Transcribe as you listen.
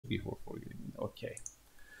before forgetting. Okay.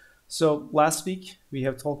 So last week we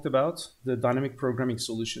have talked about the dynamic programming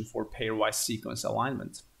solution for pairwise sequence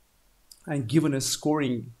alignment, and given a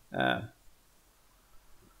scoring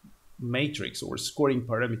matrix or scoring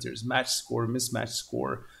parameters, match score, mismatch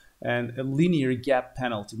score, and a linear gap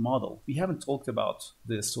penalty model. We haven't talked about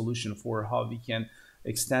the solution for how we can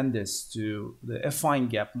extend this to the affine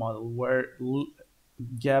gap model, where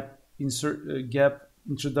gap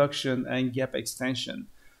introduction and gap extension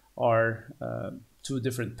are two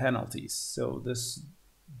different penalties. So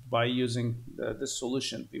by using this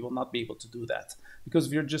solution, we will not be able to do that, because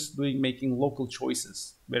we're just making local choices.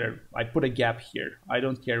 Whether I put a gap here, I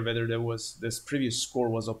don't care whether this previous score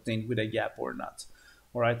was obtained with a gap or not.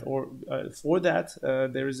 All right, or for that,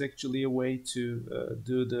 there is actually a way to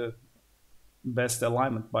do the best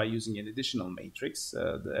alignment by using an additional matrix,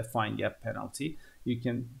 the affine gap penalty. You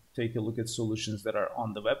can take a look at solutions that are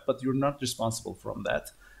on the web, but you're not responsible from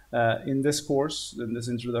that. In this course, in this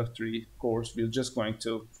introductory course, we're just going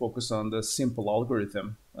to focus on the simple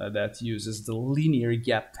algorithm that uses the linear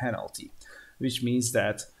gap penalty, which means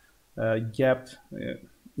that gap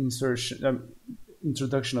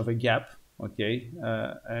introduction of a gap, okay,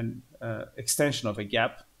 and extension of a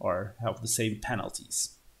gap have the same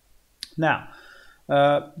penalties. Now,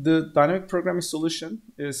 the dynamic programming solution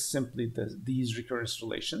is simply these recurrence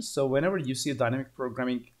relations. So whenever you see a dynamic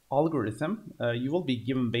programming algorithm, you will be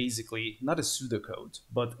given basically not a pseudocode,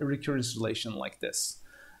 but a recurrence relation like this.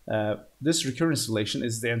 This recurrence relation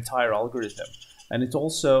is the entire algorithm, and it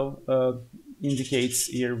also indicates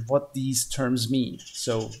here what these terms mean.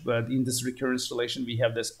 So in this recurrence relation, we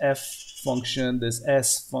have this f function, this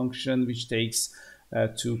s function, which takes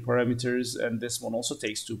 2 parameters, and this one also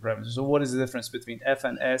takes 2 parameters. So what is the difference between f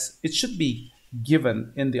and s? It should be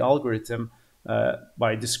given in the algorithm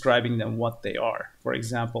by describing them what they are. For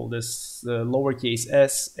example, this lowercase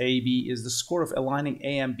s, a, b is the score of aligning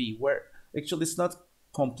a and b, where actually it's not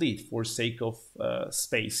complete for sake of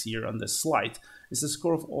space here on this slide. It's the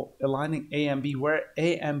score of aligning a and b, where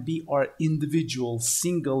a and b are individual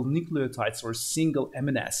single nucleotides or single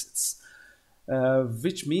amino acids,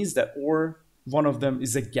 which means that one of them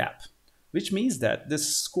is a gap, which means that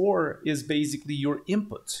this score is basically your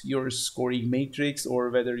input, your scoring matrix, or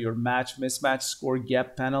whether your match, mismatch, score,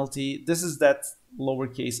 gap penalty. This is that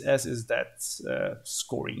lowercase s is that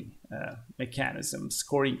scoring mechanism,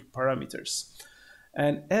 scoring parameters.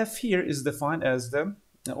 And f here is defined as the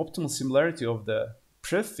optimal similarity of the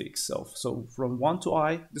prefix of, so from 1 to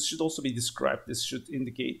I, this should also be described. This should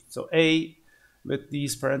indicate, so a with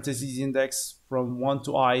these parentheses index from 1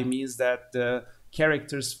 to I means that the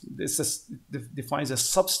characters, this defines a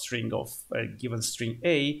substring of a given string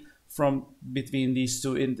a from between these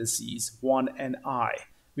two indices 1 and I,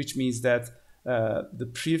 which means that the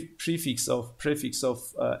prefix of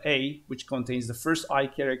a, which contains the first I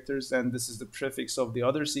characters, and this is the prefix of the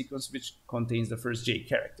other sequence, which contains the first j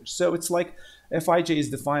characters. So it's like Fij is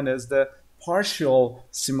defined as the partial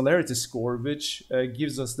similarity score, which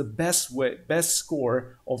gives us the best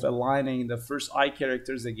score of aligning the first I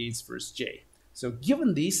characters against first j. So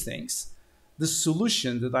given these things, the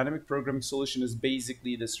solution, the dynamic programming solution, is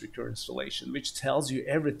basically this recurrence relation, which tells you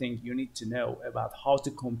everything you need to know about how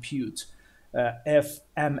to compute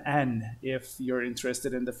fmn if you're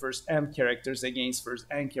interested in the first m characters against first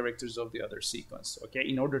n characters of the other sequence. Okay,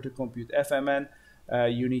 in order to compute fmn,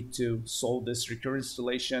 you need to solve this recurrence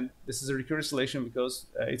relation. This is a recurrence relation because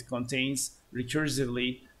it contains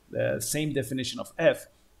recursively the same definition of f,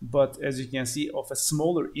 but as you can see, of a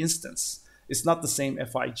smaller instance. It's not the same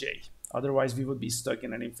Fij. Otherwise, we would be stuck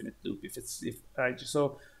in an infinite loop.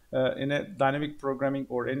 In a dynamic programming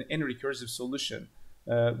or in any recursive solution,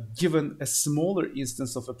 given a smaller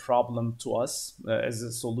instance of a problem to us as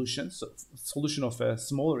a solution, so solution of a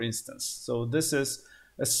smaller instance. So this is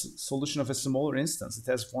a solution of a smaller instance. It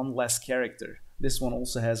has one less character. This one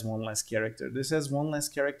also has one less character. This has one less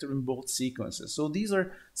character in both sequences. So these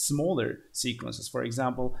are smaller sequences. For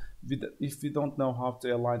example, if we don't know how to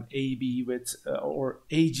align AB with or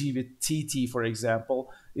AG with TT, for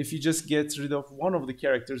example, if you just get rid of one of the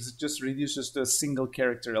characters, it just reduces to a single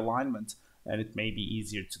character alignment, and it may be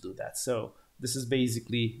easier to do that. So this is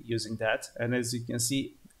basically using that. And as you can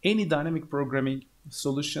see, any dynamic programming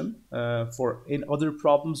solution for in other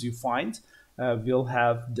problems you find will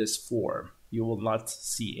have this form. You will not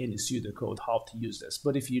see any pseudocode how to use this.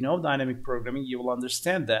 But if you know dynamic programming, you will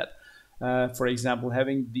understand that. For example,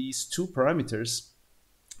 having these 2 parameters,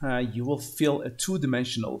 you will fill a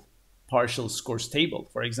 2-dimensional partial scores table.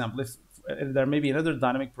 For example, if there may be another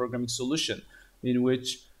dynamic programming solution in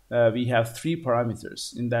which we have 3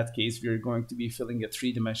 parameters. In that case, we are going to be filling a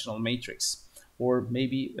 3-dimensional matrix. or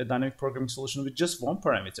maybe a dynamic programming solution with just one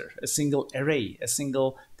parameter, a single array, a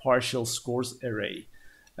single partial scores array.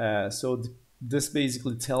 So this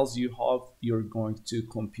basically tells you how you're going to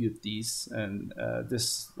compute these, and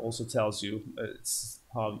this also tells you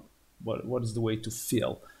what is the way to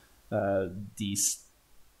fill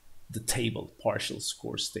the table, partial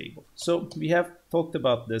scores table. So we have talked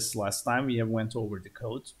about this last time. We have went over the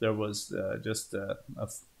code. There was just a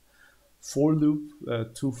for loop,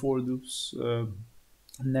 two for loops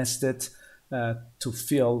nested to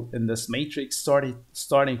fill in this matrix,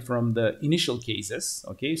 starting from the initial cases.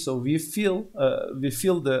 Okay, so we fill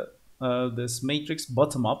the this matrix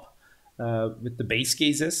bottom up with the base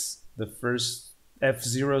cases. The first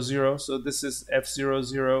F00, so this is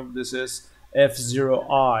F00, this is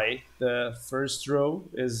F0i. The first row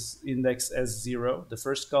is indexed as 0. The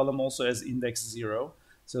first column also has index 0.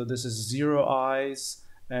 So this is 0 i's,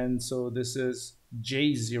 and so this is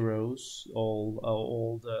J zeros.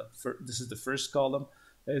 This is the first column.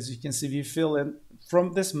 As you can see, if you fill in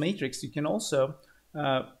from this matrix, you can also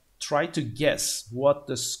try to guess what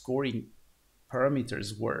the scoring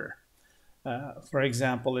parameters were. For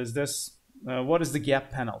example, what is the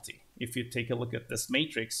gap penalty? If you take a look at this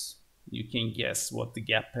matrix, you can guess what the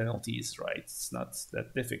gap penalty is, right? It's not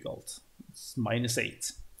that difficult. It's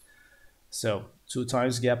 -8. So 2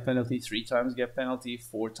 times gap penalty, 3 times gap penalty,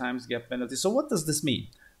 4 times gap penalty. So what does this mean?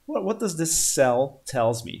 What does this cell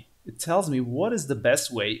tells me? It tells me what is the best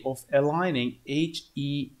way of aligning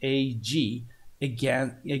HEAG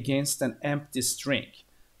against an empty string.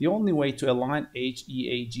 The only way to align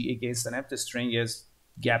HEAG against an empty string is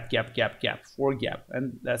gap, gap, gap, gap, 4 gap,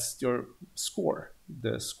 and that's your score.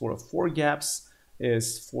 The score of 4 gaps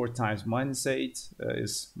is 4 times -8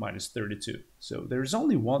 is -32. So there is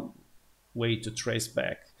only one way to trace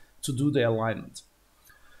back to do the alignment.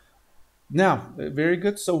 Now, very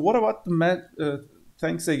good. So what about the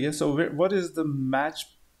thanks again. So what is the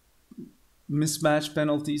mismatch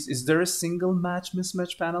penalties? Is there a single match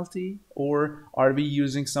mismatch penalty, or are we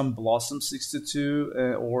using some Blossom 62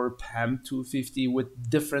 or PAM 250 with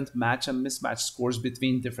different match and mismatch scores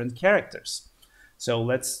between different characters? So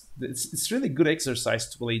it's really good exercise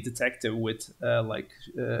to play detective with,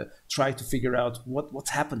 try to figure out what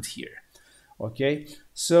happened here. Okay,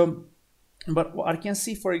 so but what I can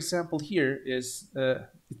see, for example, here is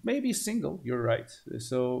it may be single. You're right.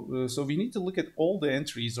 So we need to look at all the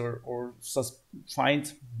entries or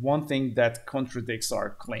find one thing that contradicts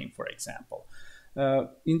our claim. For example,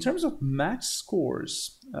 in terms of match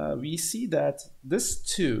scores, we see that this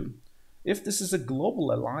 2, if this is a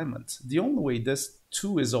global alignment, the only way this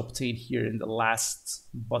 2 is obtained here in the last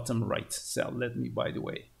bottom right cell. Let me, by the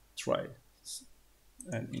way, try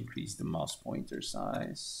and increase the mouse pointer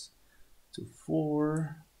size to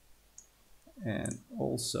 4. And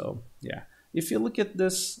also, yeah, if you look at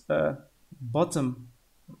this bottom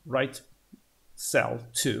right cell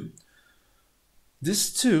 2,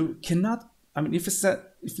 this 2 cannot, I mean, if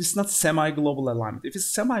it's not semi-global alignment, if it's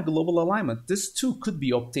semi-global alignment, this 2 could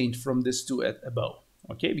be obtained from this 2 at above,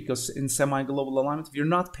 okay? Because in semi-global alignment, we're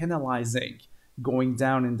not penalizing going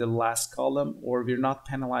down in the last column, or we're not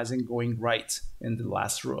penalizing going right in the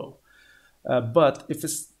last row. But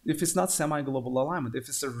if it's not semi-global alignment, if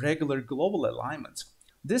it's a regular global alignment,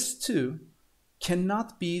 this 2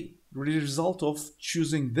 cannot be the result of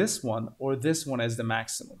choosing this one or this one as the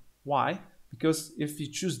maximum. Why? Because if you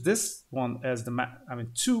choose this one as the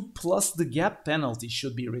 2 plus the gap penalty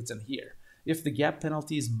should be written here. If the gap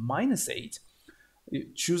penalty is -8,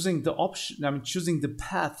 choosing the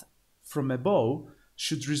path from above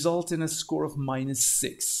should result in a score of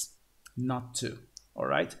 -6, not 2. All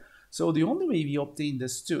right. So the only way we obtain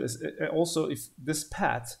this 2 is also if this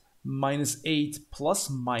path -8 plus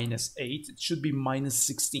 -8, it should be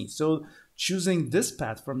 -16. So choosing this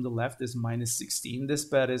path from the left is -16. This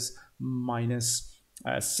path is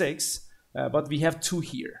 -6, but we have 2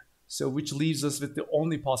 here. So which leaves us with the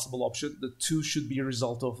only possible option. The 2 should be a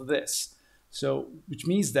result of this. So which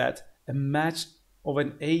means that a match of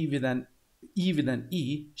an A with an E with an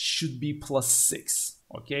E should be +6.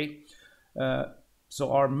 Okay.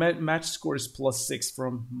 So our match score is +6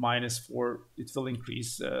 from -4. It will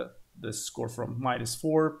increase the score from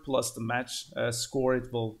 -4 plus the match score. It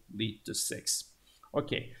will lead to 6.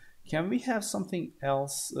 Okay, can we have something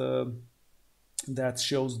else that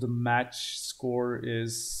shows the match score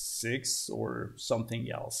is 6 or something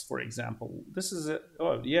else? For example, this is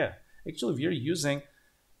actually we're using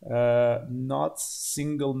not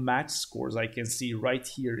single match scores. I can see right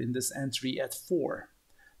here in this entry at 4,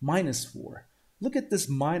 -4. Look at this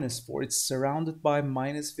 -4. It's surrounded by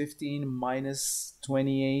 -15,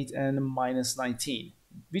 -28, and -19,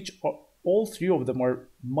 which all three of them are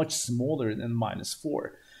much smaller than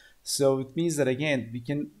 -4. So it means that, again, we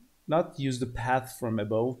can not use the path from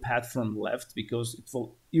above, path from left, because it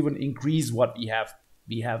will even increase what we have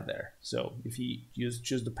there. So if you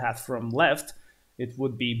choose the path from left, it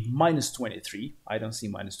would be -23. I don't see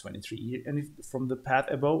 -23 here. And if from the path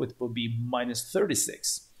above, it will be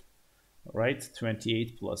 -36. Right?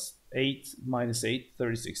 28 plus 8 minus 8,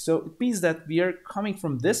 36. So it means that we are coming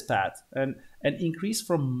from this path, and an increase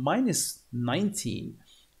from -19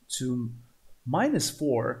 to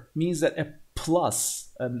 -4 means that a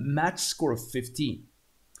match score of 15.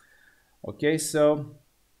 Okay, so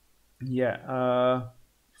yeah,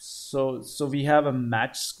 so we have a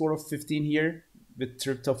match score of 15 here with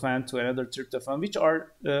tryptophan to another tryptophan, which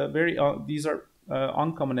are these are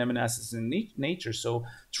uncommon amino acids in nature. So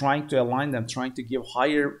trying to align them, trying to give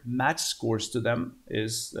higher match scores to them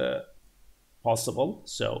is possible.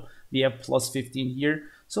 So we have +15 here.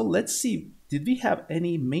 So let's see, did we have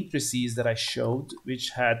any matrices that I showed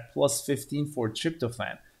which had +15 for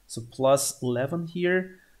tryptophan? So +11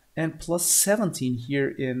 here and +17 here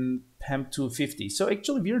in PEM 250. So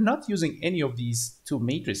actually we are not using any of these two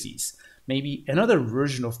matrices. Maybe another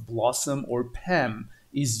version of BLOSSOM or PEM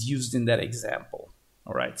is used in that example.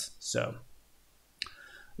 All right, so,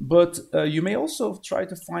 but you may also try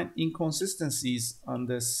to find inconsistencies on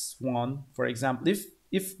this one. For example,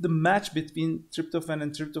 if the match between tryptophan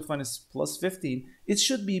and tryptophan is +15, it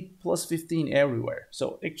should be +15 everywhere.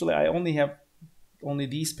 So actually I only have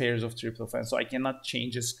these pairs of tryptophan, so I cannot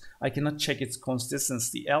change this, I cannot check its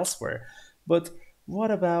consistency elsewhere. But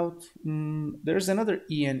what about, there's another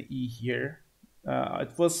ENE here.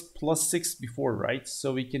 It was +6 before, right?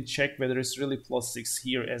 So we can check whether it's really +6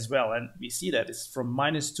 here as well. And we see that it's from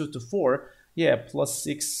 -2 to 4. Yeah,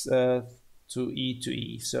 +6 to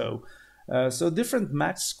E. So different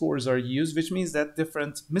match scores are used, which means that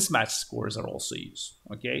different mismatch scores are also used.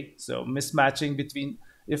 Okay, so mismatching between,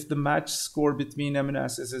 if the match score between amino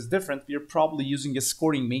acids is different, we're probably using a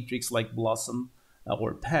scoring matrix like BLOSSOM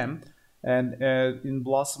or PEM. And in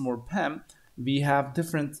BLOSSOM or PEM, we have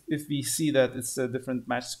different, if we see that it's a different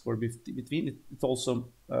match score between it, it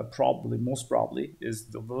also probably, most probably,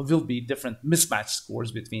 will be different mismatch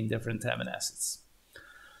scores between different amino acids.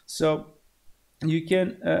 So you can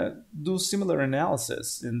do similar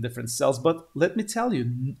analysis in different cells, but let me tell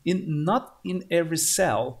you, not in every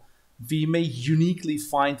cell we may uniquely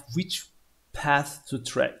find which path to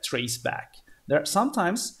trace back.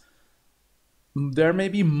 Sometimes there may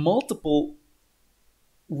be multiple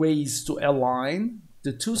ways to align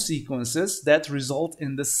the two sequences that result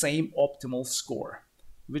in the same optimal score,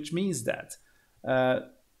 which means that,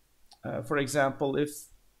 for example, if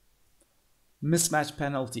mismatch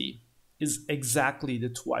penalty is exactly the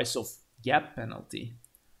twice of gap penalty,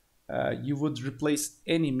 you would replace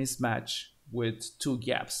any mismatch with 2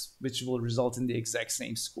 gaps, which will result in the exact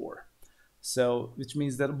same score. So, which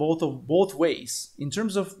means that both ways, in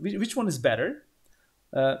terms of which one is better,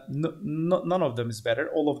 none of them is better.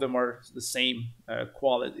 All of them are the same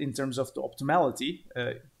quality in terms of the optimality.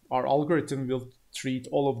 Our algorithm will treat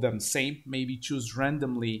all of them same, maybe choose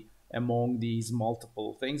randomly among these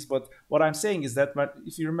multiple things. But what I'm saying is that,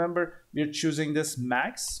 if you remember, we're choosing this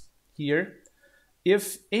max here.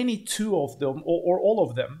 If any 2 of them or all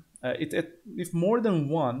of them, if more than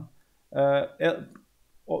one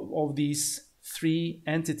of these 3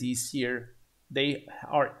 entities here, they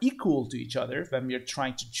are equal to each other when we are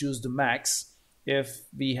trying to choose the max. If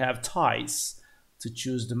we have ties to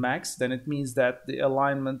choose the max, then it means that the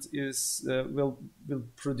alignment is will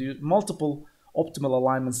produce multiple optimal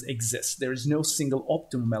alignments exist. There is no single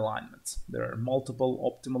optimum alignment. There are multiple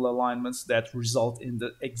optimal alignments that result in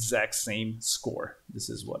the exact same score. This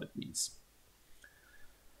is what it means.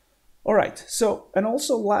 All right. So, and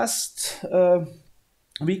also last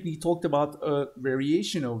week we talked about a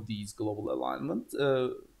variation of these global alignment,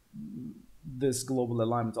 this global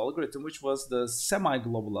alignment algorithm, which was the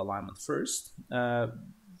semi-global alignment first.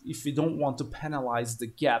 If we don't want to penalize the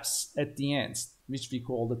gaps at the end, which we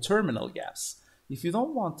call the terminal gaps. If you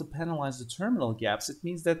don't want to penalize the terminal gaps, it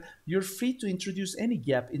means that you're free to introduce any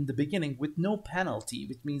gap in the beginning with no penalty,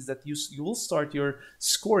 which means that you will start your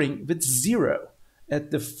scoring with 0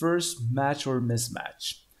 at the first match or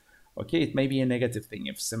mismatch. Okay, it may be a negative thing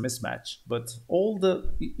if it's a mismatch, but all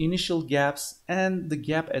the initial gaps and the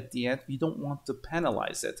gap at the end, we don't want to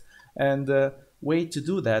penalize it. And the way to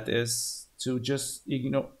do that is to just,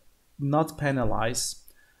 not penalize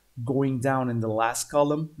going down in the last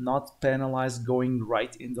column, not penalize going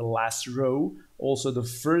right in the last row. Also, the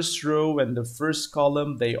first row and the first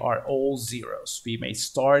column, they are all zeros. We may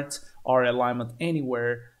start our alignment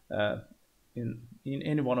anywhere in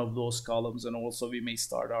any one of those columns, and also we may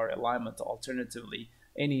start our alignment alternatively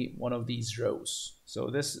any one of these rows. So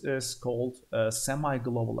this is called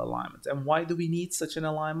semi-global alignment. And why do we need such an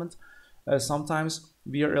alignment? Sometimes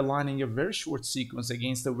we are aligning a very short sequence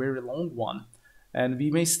against a very long one, and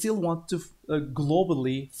we may still want to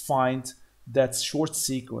globally find that short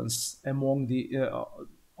sequence among the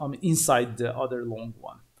inside the other long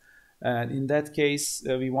one. And in that case,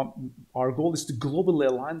 our goal is to globally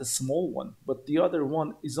align the small one, but the other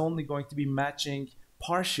one is only going to be matching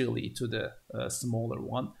partially to the smaller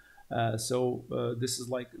one. This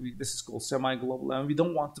is called semi-global, and we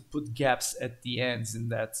don't want to put gaps at the ends in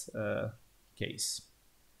that case,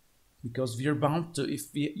 because we are bound to,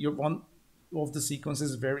 if your one of the sequences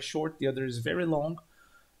is very short, the other is very long,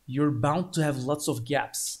 you're bound to have lots of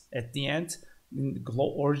gaps at the end. In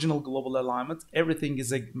the original global alignment, everything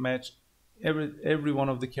is a match. Every one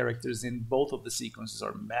of the characters in both of the sequences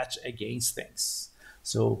are match against things.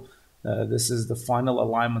 So this is the final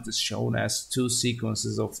alignment is shown as two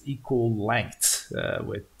sequences of equal length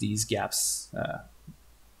with these gaps,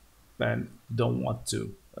 and don't want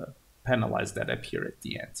to penalize that appear at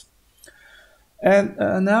the end.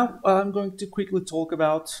 And now I'm going to quickly talk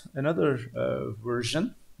about another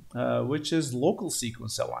version, which is local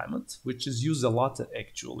sequence alignment, which is used a lot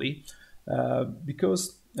actually,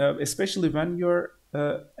 because especially when you're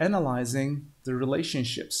analyzing the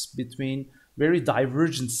relationships between very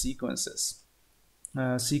divergent sequences,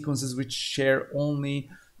 sequences which share only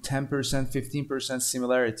 10%, 15%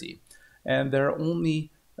 similarity, and there are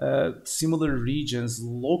only similar regions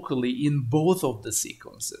locally in both of the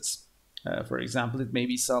sequences. For example, it may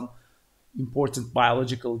be some important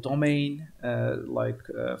biological domain,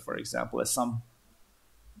 for example, some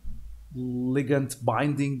ligand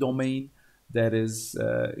binding domain that is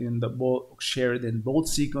shared in both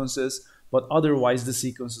sequences, but otherwise the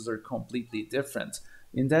sequences are completely different.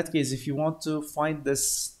 In that case, if you want to find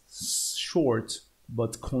this short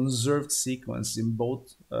but conserved sequence in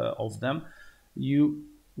both of them, you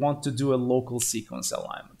want to do a local sequence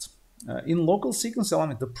alignment. In local sequence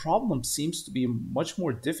alignment, the problem seems to be much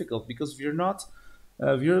more difficult because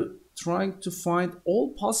we're trying to find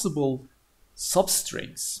all possible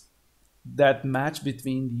substrings that match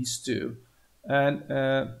between these two. And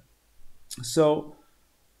so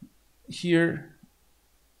here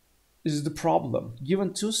is the problem.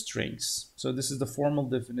 Given two strings, so this is the formal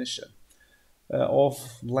definition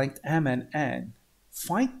of length m and n,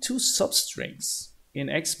 find two substrings in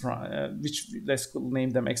x prime, which let's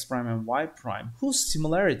name them x prime and y prime, whose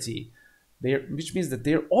similarity, which means that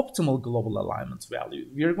their optimal global alignment value.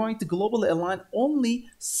 We are going to globally align only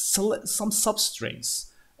some substrings,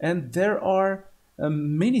 and there are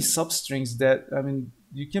many substrings that,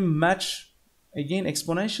 you can match again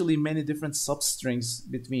exponentially many different substrings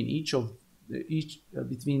between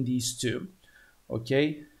between these two.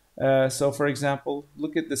 Okay. So for example,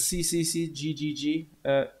 look at the CCC, GGG,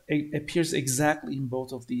 it appears exactly in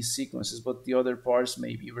both of these sequences, but the other parts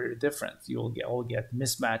may be very different. You'll all get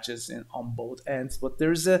mismatches on both ends, but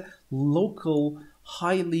there's a local,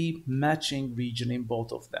 highly matching region in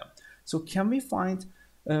both of them. So can we find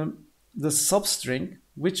the substring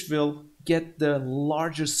which will get the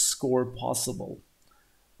largest score possible?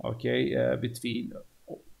 Okay,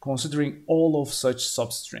 considering all of such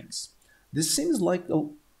substrings. This seems like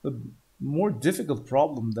a more difficult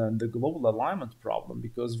problem than the global alignment problem,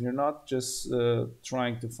 because we're not just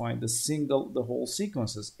trying to find the whole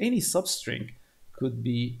sequences. Any substring could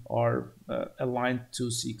be our aligned two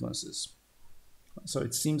sequences. So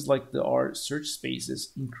it seems like our search space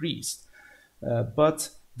is increased. But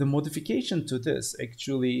the modification to this,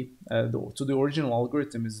 actually, to the original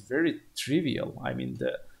algorithm is very trivial.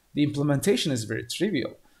 The implementation is very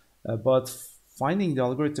trivial, but finding the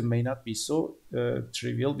algorithm may not be so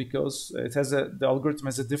trivial, because the algorithm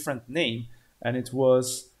has a different name, and it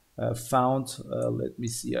was found, let me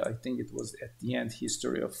see, I think it was at the end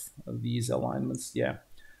history of these alignments. Yeah.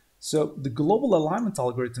 So the global alignment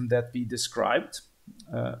algorithm that we described,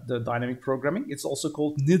 the dynamic programming, it's also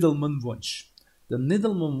called Needleman-Wunsch. The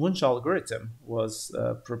Needleman-Wunsch algorithm was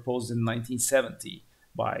proposed in 1970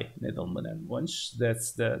 by Needleman and Wunsch.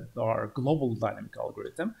 That's our global dynamic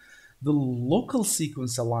algorithm. The local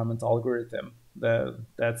sequence alignment algorithm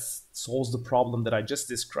that solves the problem that I just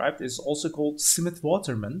described is also called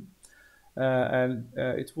Smith-Waterman, and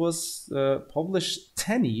it was published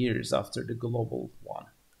 10 years after the global one.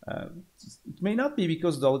 It may not be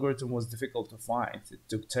because the algorithm was difficult to find. It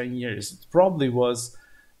took 10 years. It probably was,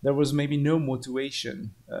 there was maybe no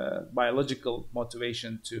motivation, biological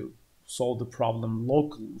motivation to solve the problem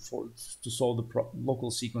local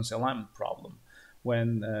sequence alignment problem.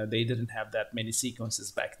 when they didn't have that many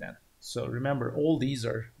sequences back then. So remember, all these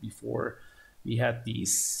are before we had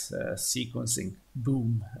these sequencing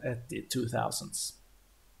boom at the 2000s.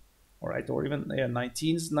 All right, or even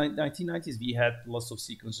 1990s, we had lots of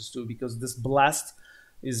sequences too, because this BLAST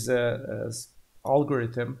is a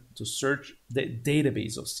algorithm to search the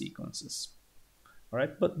database of sequences. All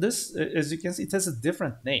right, but this, as you can see, it has a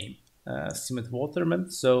different name, Smith-Waterman.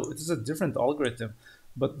 So it is a different algorithm,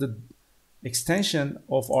 but the extension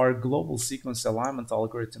of our global sequence alignment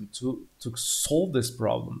algorithm to solve this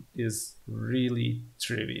problem is really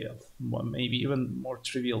trivial, maybe even more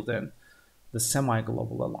trivial than the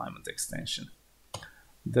semi-global alignment extension.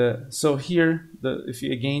 So here, if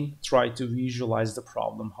you again try to visualize the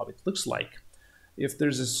problem, how it looks like. If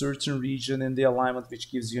there's a certain region in the alignment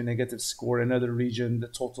which gives you a negative score, another region, the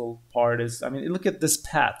total part is, I mean, look at this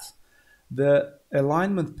path. The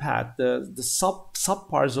alignment path, the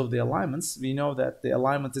subparts of the alignments, we know that the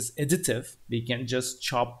alignment is additive. We can just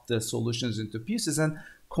chop the solutions into pieces and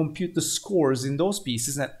compute the scores in those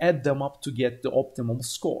pieces and add them up to get the optimal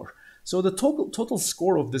score. So the total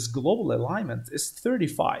score of this global alignment is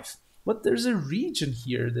 35. But there's a region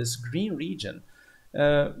here, this green region,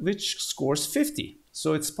 which scores 50.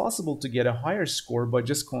 So it's possible to get a higher score by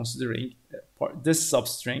just considering this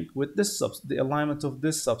substring with this the alignment of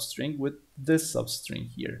this substring with this substring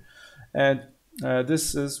here. And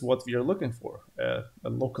this is what we are looking for, a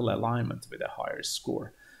local alignment with a higher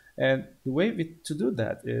score. And the way to do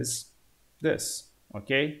that is this,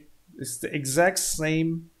 okay? It's the exact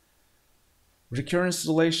same recurrence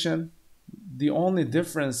relation. The only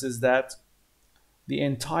difference is that the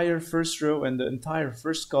entire first row and the entire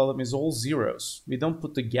first column is all zeros. We don't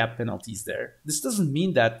put the gap penalties there. This doesn't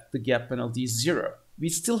mean that the gap penalty is 0. We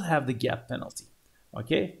still have the gap penalty.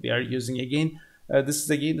 Okay, we are using again, this is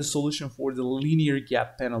again the solution for the linear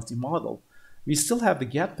gap penalty model. We still have the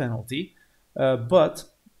gap penalty, but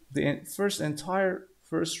the entire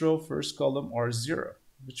first row, first column are 0,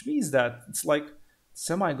 which means that it's like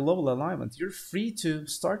semi-global alignment. You're free to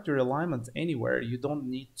start your alignment anywhere. You don't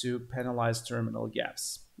need to penalize terminal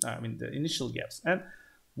gaps, the initial gaps. And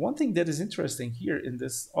one thing that is interesting here in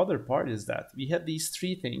this other part is that we have these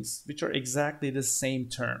 3 things which are exactly the same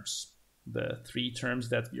terms. The 3 terms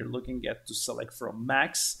that we are looking at to select from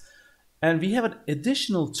max. And we have an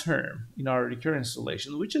additional term in our recurrence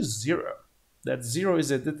relation, which is 0. That 0 is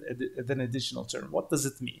an additional term. What does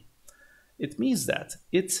it mean? It means that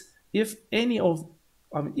if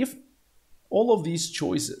all of these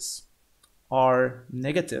choices are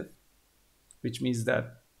negative, which means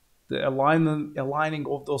that the aligning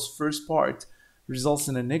of those first part results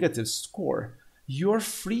in a negative score, you're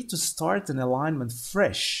free to start an alignment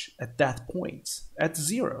fresh at that point, at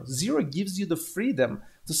 0. 0 gives you the freedom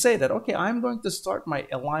to say that, okay, I'm going to start my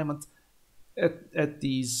alignment at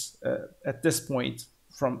this point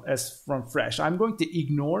from fresh. I'm going to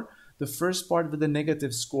ignore the first part with a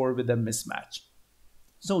negative score with a mismatch.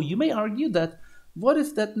 So you may argue that what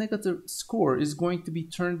if that negative score is going to be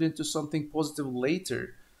turned into something positive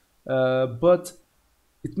later? But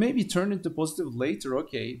it may be turned into positive later,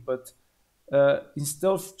 okay, but instead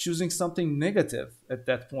of choosing something negative at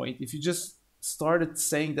that point, if you just started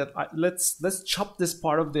saying that let's chop this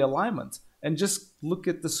part of the alignment and just look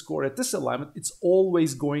at the score at this alignment, it's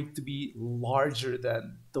always going to be larger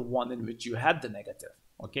than the one in which you had the negative.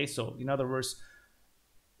 Okay, so in other words,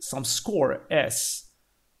 some score S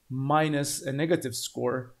minus a negative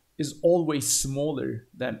score is always smaller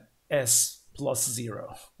than S plus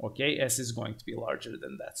 0. Okay, S is going to be larger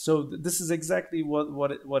than that. So this is exactly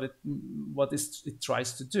what it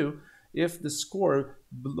tries to do. If the score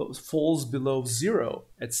falls below 0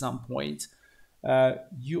 at some point,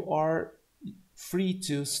 you are free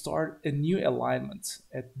to start a new alignment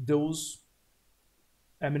at those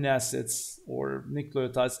amino acids or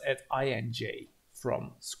nucleotides at INJ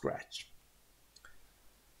from scratch.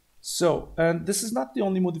 So, and this is not the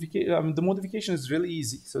only modification. The modification is really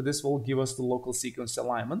easy. So this will give us the local sequence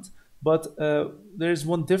alignment. But there's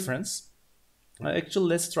one difference. Actually,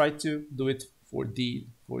 let's try to do it for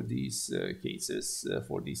these cases,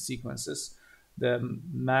 for these sequences. The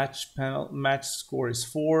match score is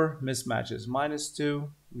 4, mismatch is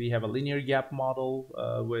 -2. We have a linear gap model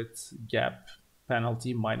with gap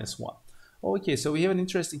penalty -1. Okay, so we have an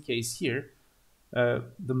interesting case here.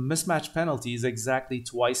 The mismatch penalty is exactly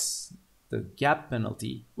twice the gap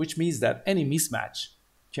penalty, which means that any mismatch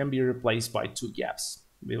can be replaced by 2 gaps.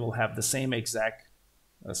 We will have the same exact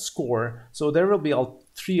score. So there will be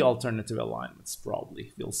 3 alternative alignments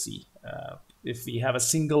probably, we'll see. If we have a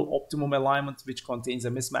single optimum alignment which contains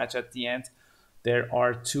a mismatch at the end, there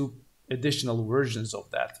are 2 additional versions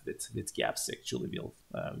of that with gaps. Actually, we'll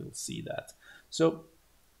see that. So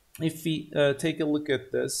if we take a look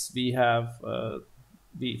at this, we have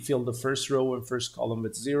we fill the first row and first column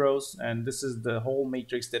with zeros, and this is the whole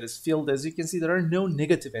matrix that is filled. As you can see, there are no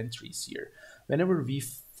negative entries here. Whenever we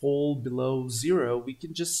fall below 0, we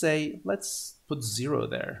can just say, let's put 0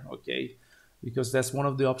 there, okay? Because that's one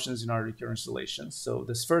of the options in our recurrence relations. So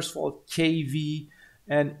this first fall, KV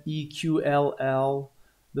and EQLL,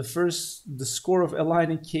 the score of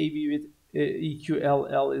aligning KV with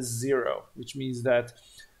EQLL is 0, which means that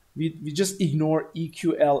we just ignore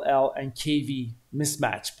EQLL and KV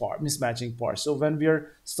mismatching part. So when we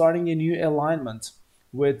are starting a new alignment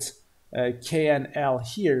with K and L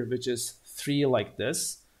here, which is 3 like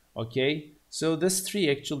this, okay? So this 3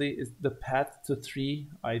 actually is the path to 3.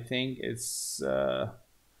 I think it's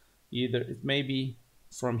it may be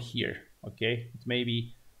from here, okay? It may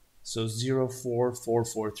be, so 0, 4, 4,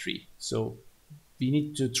 4, 3. So we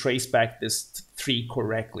need to trace back this 3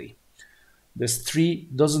 correctly. This 3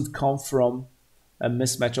 doesn't come from a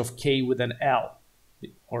mismatch of K with an L,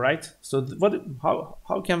 all right? So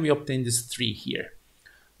how can we obtain this 3 here?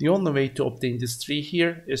 The only way to obtain this 3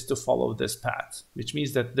 here is to follow this path, which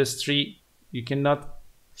means that this 3, you cannot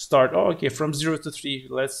start, oh, okay, from 0 to 3,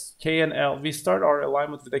 let's K and L. We start our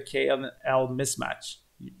alignment with a K and L mismatch.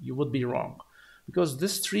 You would be wrong. Because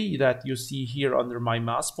this 3 that you see here under my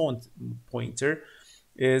mouse pointer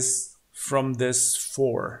is from this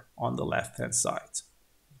 4 on the left-hand side.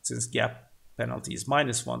 Since gap penalty is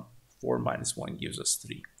 -1, 4 minus 1 gives us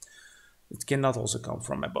 3. It cannot also come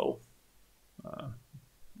from above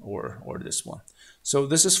or this one. So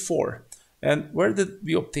this is 4. And where did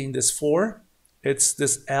we obtain this 4? It's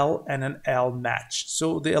this L and an L match.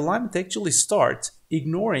 So the alignment actually starts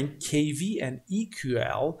ignoring KV and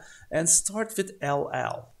EQL and start with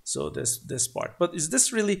LL. So this part. But is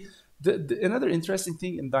this really another interesting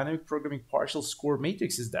thing in dynamic programming partial score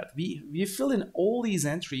matrix is that we fill in all these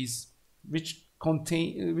entries which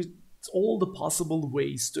contain all the possible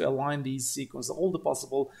ways to align these sequences, all the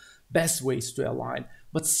possible best ways to align.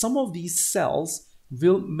 But some of these cells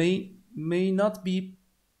may not be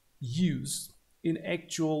used in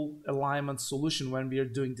actual alignment solution when we are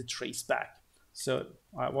doing the trace back. So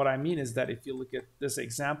what I mean is that if you look at this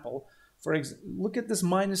example, look at this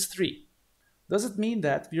 -3. Does it mean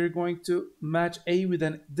that we are going to match A with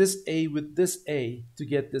this A with this A to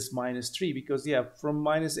get this -3? Because yeah, from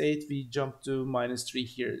 -8 we jump to -3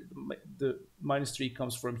 here. The -3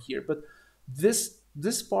 comes from here. But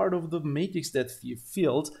this part of the matrix that we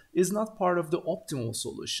filled is not part of the optimal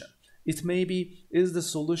solution. It maybe is the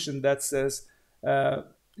solution that says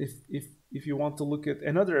if you want to look at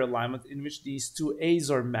another alignment in which these two A's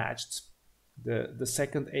are matched, the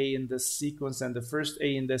second A in this sequence and the first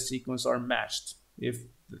A in this sequence are matched. If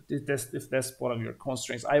that's one of your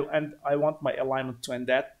constraints, I want my alignment to end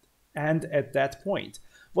at that point.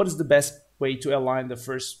 What is the best way to align the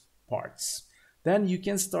first parts? Then you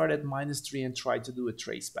can start at -3 and try to do a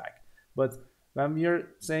trace back. But when we are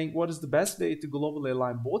saying what is the best way to globally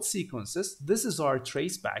align both sequences, this is our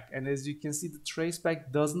traceback. And as you can see, the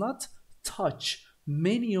traceback does not touch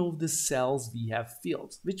many of the cells we have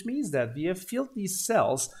filled, which means that we have filled these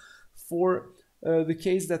cells for the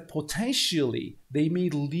case that potentially they may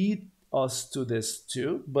lead us to this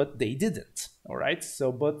too, but they didn't. All right.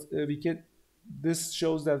 So, but this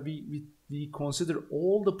shows that we consider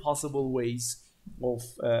all the possible ways of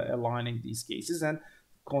aligning these cases, and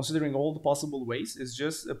considering all the possible ways is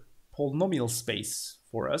just a polynomial space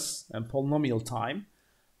for us and polynomial time.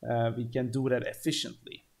 We can do that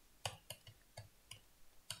efficiently.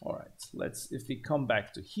 All right, if we come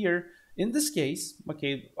back to here, in this case,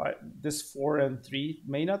 okay, this 4 and 3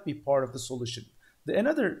 may not be part of the solution.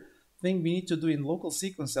 Another thing we need to do in local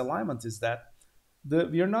sequence alignment is that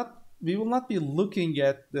we will not be looking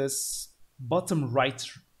at this bottom right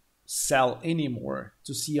cell anymore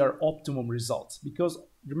to see our optimum results, because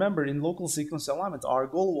remember, in local sequence alignment, our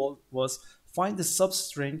goal was find the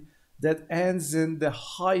substring that ends in the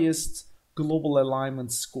highest global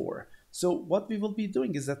alignment score. So what we will be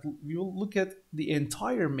doing is that we will look at the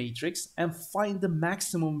entire matrix and find the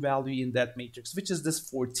maximum value in that matrix, which is this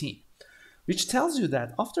 14, which tells you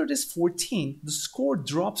that after this 14, the score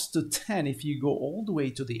drops to 10 if you go all the way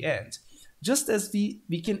to the end. Just as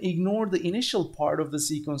we can ignore the initial part of the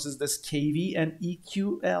sequences, this KV and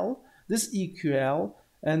EQL, this EQL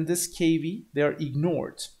and this KV, they are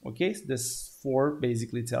ignored. Okay, this 4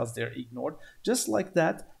 basically tells they're ignored. Just like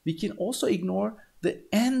that, we can also ignore the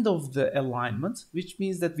end of the alignment, which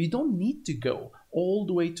means that we don't need to go all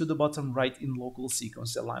the way to the bottom right in local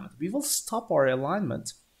sequence alignment. We will stop our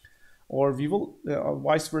alignment or we will,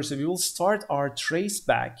 vice versa, we will start our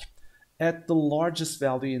traceback at the largest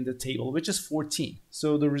value in the table, which is 14.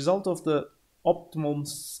 So the result of the optimum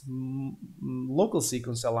local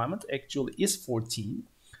sequence alignment actually is 14.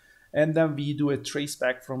 And then we do a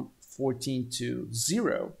traceback from 14 to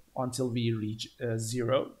 0 until we reach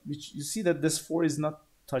 0, which you see that this 4 is not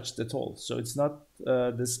touched at all. So it's not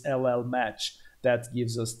this LL match that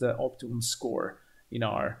gives us the optimum score in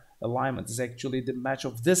our alignment. It's actually the match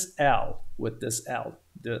of this L with this L.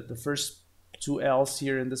 The first two L's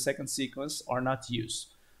here in the second sequence are not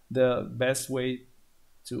used. The best way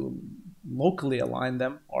to locally align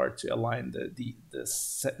them are to align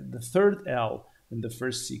the third L in the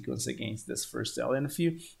first sequence against this first L. And if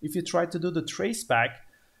you try to do the trace back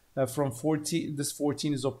from 14, this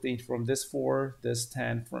 14 is obtained from this 4, this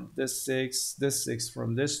 10 from this 6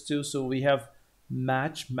 from this 2. So we have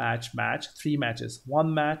match, match, match, 3 matches.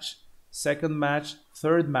 One match, second match,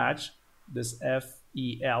 third match, this F,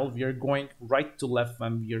 E, L. We are going right to left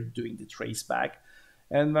when we are doing the trace back.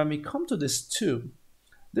 And when we come to this 2,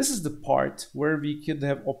 this is the part where we could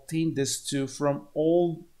have obtained this 2 from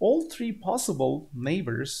all 3 possible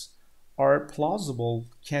neighbors are plausible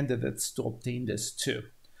candidates to obtain this 2.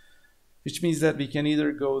 Which means that we can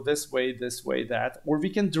either go this way, that, or we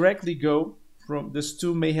can directly go from this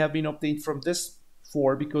 2 may have been obtained from this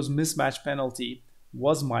 4 because mismatch penalty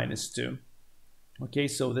was -2. Okay,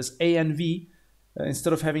 so this A and V,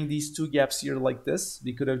 instead of having these 2 gaps here like this,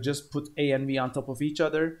 we could have just put A and V on top of each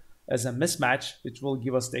other as a mismatch, which will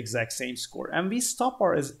give us the exact same score. And we stop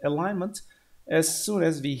our alignment as soon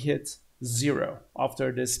as we hit 0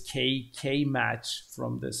 after this KK match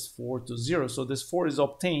from this 4 to 0. So this 4 is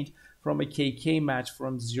obtained from a KK match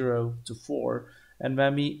from 0 to 4. And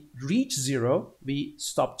when we reach 0, we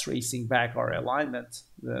stop tracing back our alignment.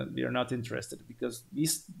 We are not interested because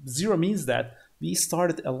 0 means that we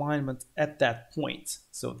started alignment at that point.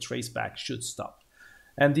 So trace back should stop.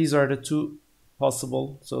 And these are the 2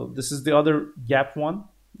 possible. So this is the other gap one.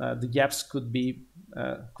 The gaps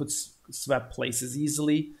could swap places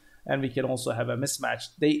easily, and we can also have a mismatch.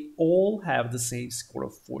 They all have the same score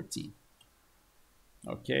of 14.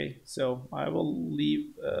 Okay, so I will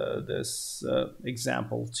leave this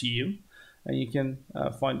example to you, and you can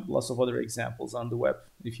find lots of other examples on the web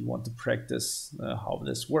if you want to practice how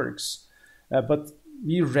this works. But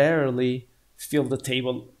we rarely fill the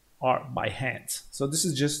table by hand. So this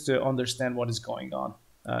is just to understand what is going on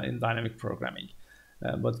in dynamic programming.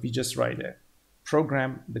 But we just write a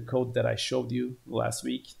program, the code that I showed you last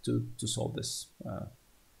week to solve this.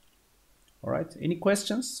 All right, any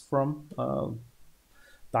questions from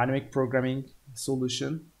dynamic programming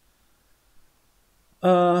solution?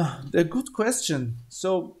 A good question.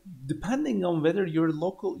 So depending on whether you're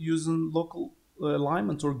using local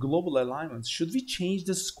alignment or global alignment, should we change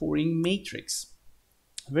the scoring matrix?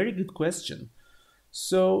 Very good question.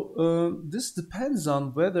 So this depends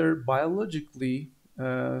on whether biologically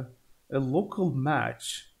a local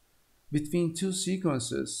match between 2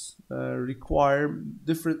 sequences require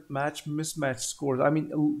different match-mismatch scores. I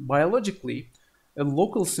mean, biologically, a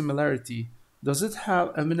local similarity, does it have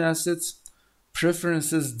amino acids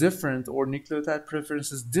preferences different or nucleotide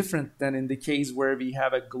preferences different than in the case where we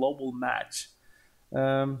have a global match?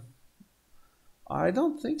 I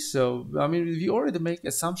don't think so. I mean, we already make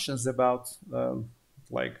assumptions about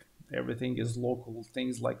like everything is local,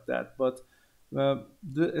 things like that. But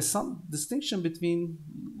some distinction between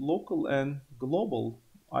local and global,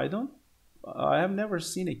 I have never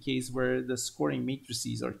seen a case where the scoring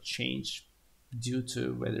matrices are changed due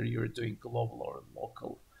to whether you're doing global or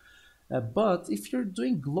local. But if you're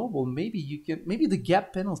doing global, maybe the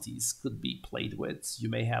gap penalties could be played with. You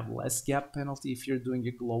may have less gap penalty if you're doing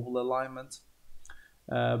a global alignment.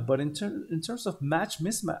 But in terms of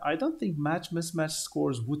match-mismatch, I don't think match-mismatch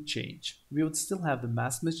scores would change. We would still have the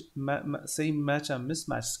same match and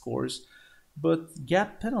mismatch scores, but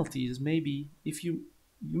gap penalties, maybe if you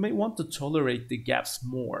may want to tolerate the gaps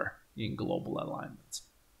more in global alignment.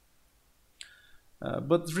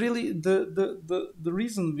 But really, the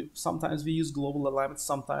reason sometimes we use global alignment,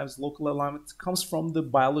 sometimes local alignment, comes from the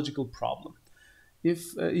biological problem.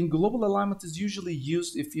 If in global alignment is usually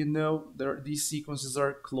used if you know these sequences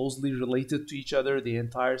are closely related to each other, the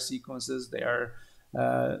entire sequences, they are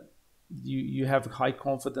you have high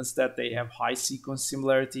confidence that they have high sequence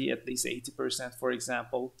similarity, at least 80%, for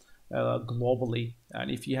example, globally.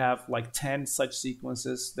 And if you have like 10 such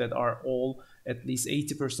sequences that are all at least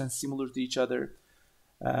 80% similar to each other,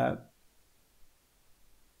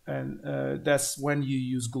 and that's when you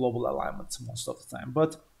use global alignment most of the time.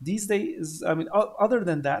 But these days, I mean, other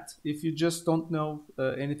than that, if you just don't know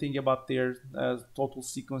anything about their total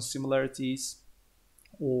sequence similarities,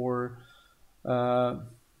 or uh,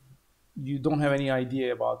 you don't have any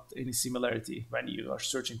idea about any similarity when you are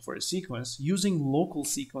searching for a sequence, using local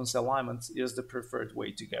sequence alignment is the preferred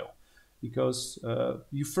way to go. Because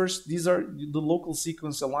you first, these are the local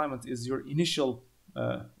sequence alignment is your initial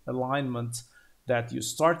alignment that you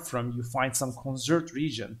start from. You find some conserved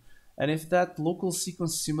region, and if that local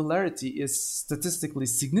sequence similarity is statistically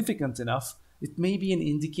significant enough, it may be an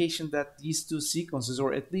indication that these two sequences,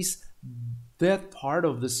 or at least that part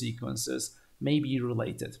of the sequences, may be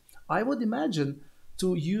related. I would imagine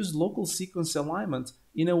to use local sequence alignment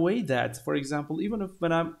in a way that, for example, even if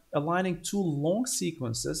when I'm aligning two long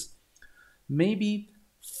sequences, maybe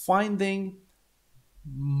finding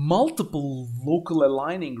multiple local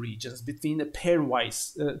aligning regions between the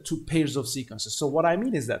pairwise two pairs of sequences. So what I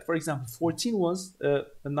mean is that, for example, 14 was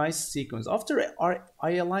a nice sequence. After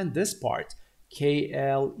I aligned this part,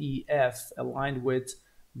 KLEF aligned with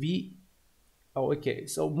V. Oh, okay.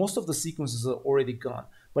 So most of the sequences are already gone.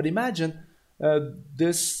 But imagine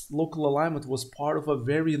this local alignment was part of a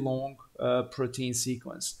very long protein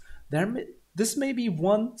sequence. This may be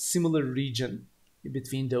one similar region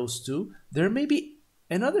between those two. There may be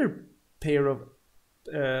another pair of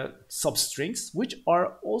substrings which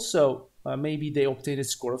are also maybe they obtained a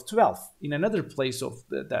score of 12 in another place of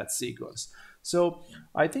that sequence. So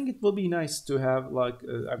I think it will be nice to have, like,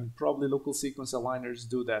 I mean, probably local sequence aligners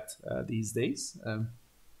do that these days.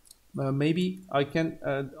 Maybe I can.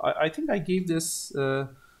 I think I gave this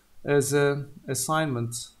as a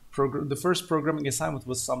assignment. The first programming assignment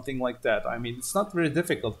was something like that. I mean, it's not very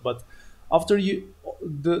difficult, but after you,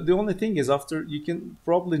 the only thing is, after you can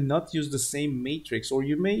probably not use the same matrix, or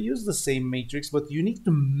you may use the same matrix, but you need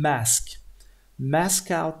to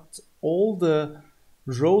mask out all the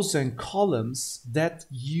rows and columns that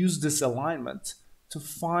use this alignment to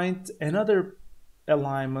find another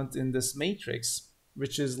alignment in this matrix,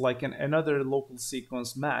 which is like another local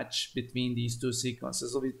sequence match between these two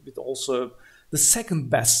sequences, with also the second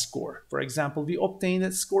best score. For example, we obtained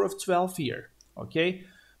a score of 12 here, okay?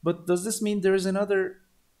 But does this mean there is another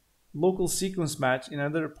local sequence match in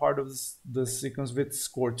another part of the sequence with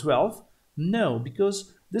score 12? No,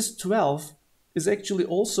 because this 12 is actually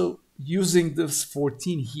also using this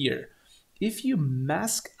 14 here. If you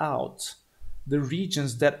mask out the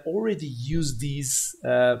regions that already use these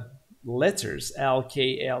letters, L,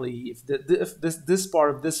 K, L, E, if this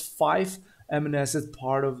part of this 5 amino acid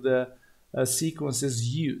part of the sequence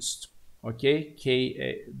is used, okay,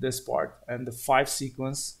 K, this part, and the 5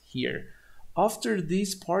 sequence here. After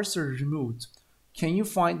these parts are removed, can you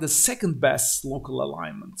find the second best local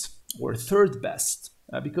alignment or third best?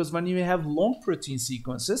 Because when you have long protein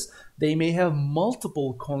sequences, they may have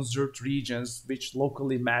multiple conserved regions which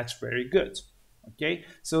locally match very good. Okay,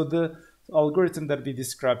 so the algorithm that we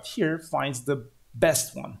described here finds the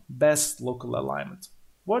best one, best local alignment.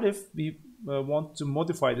 What if we want to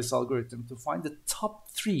modify this algorithm to find the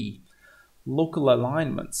top 3 local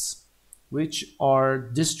alignments which are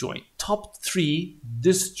disjoint? Top 3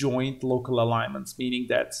 disjoint local alignments, meaning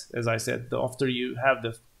that, as I said, after you have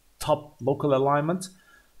the top local alignment,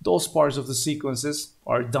 those parts of the sequences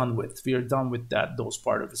are done with. We are done with those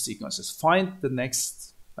part of the sequences. Find the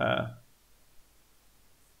next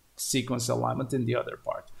sequence alignment in the other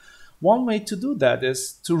part. One way to do that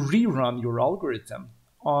is to rerun your algorithm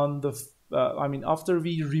on the, after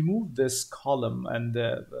we remove this column and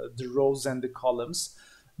the rows and the columns,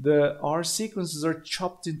 our sequences are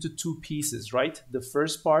chopped into 2 pieces, right? The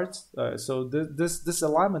first part, so this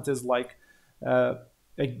alignment is like a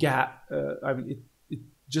gap. It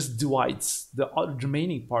just divides the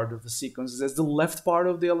remaining part of the sequences as the left part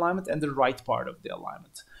of the alignment and the right part of the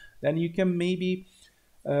alignment. Then you can maybe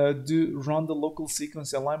run the local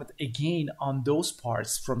sequence alignment again on those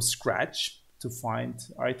parts from scratch to find.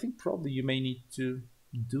 I think probably you may need to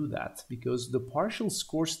do that, because the partial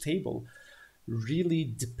scores table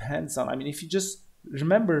really depends on, if you just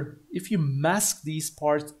remember, if you mask these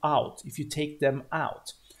parts out, if you take them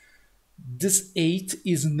out, this 8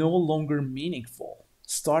 is no longer meaningful.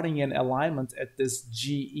 Starting an alignment at this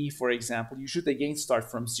GE, for example, you should again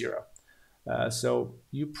start from 0. So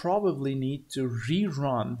you probably need to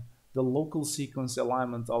rerun the local sequence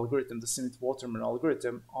alignment algorithm, the Smith-Waterman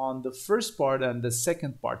algorithm, on the first part and the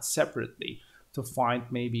second part separately to find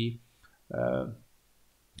maybe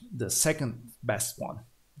the second best one.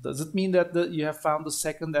 Does it mean that you have found the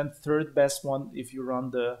second and third best one if you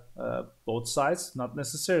run the both sides? Not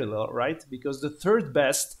necessarily, right? Because the third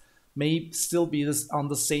best may still be this on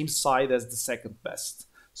the same side as the second best.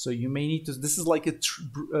 So you may need to, this is like a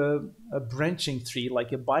branching tree,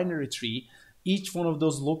 like a binary tree. Each one of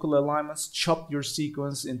those local alignments chop your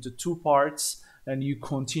sequence into two parts, and you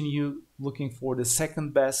continue looking for the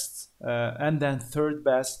second best and then third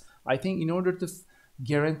best. I think in order to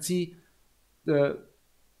guarantee the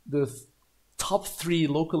top three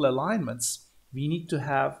local alignments, we need to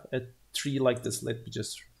have a tree like this. Let me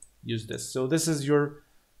just use this. So this is your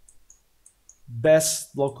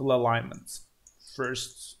best local alignment,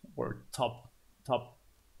 first or top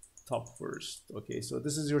first. Okay, so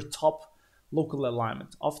this is your top local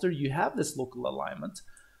alignment. After you have this local alignment,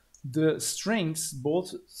 the strings,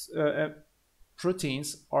 both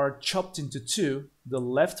proteins, are chopped into two: the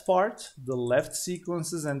left part, the left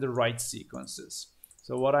sequences, and the right sequences.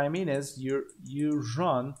 So what I mean is you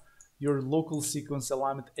run your local sequence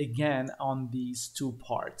alignment again on these two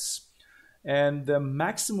parts. And the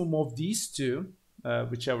maximum of these two,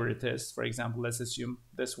 whichever it is, for example, let's assume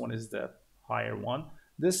this one is the higher one.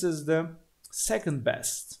 This is the second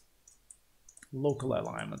best local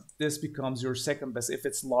alignment. This becomes your second best if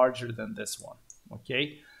it's larger than this one,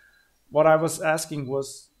 okay? What I was asking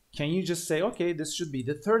was, can you just say, okay, this should be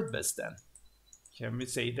the third best then? Can we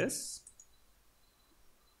say this?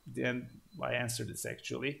 Then my answer is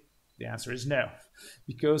actually, the answer is no,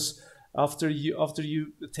 because after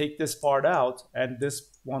you take this part out, and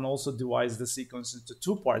this one also divides the sequence into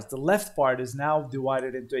two parts, the left part is now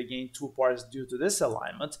divided into again two parts due to this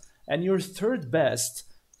alignment, and your third best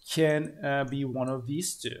can be one of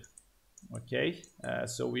these two. Okay,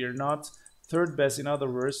 so we are not, third best in other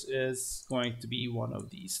words is going to be one of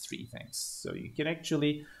these three things. So you can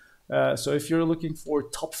actually so if you're looking for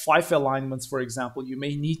top 5 alignments, for example, you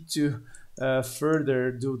may need to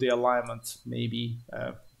further do the alignment, maybe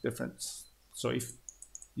different. So if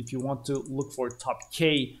you want to look for top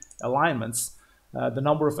K alignments, the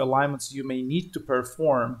number of alignments you may need to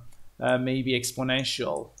perform may be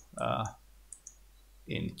exponential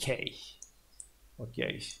in K.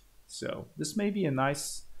 Okay, so this may be a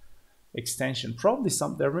nice extension. Probably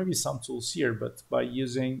there may be some tools here, but by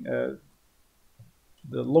using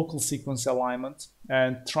the local sequence alignment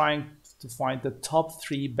and trying to find the top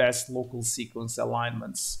 3 best local sequence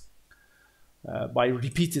alignments by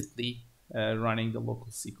repeatedly running the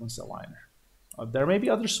local sequence aligner. There may be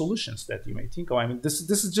other solutions that you may think of. I mean, this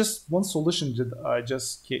is just one solution that I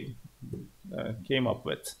just came up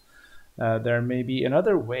with. There may be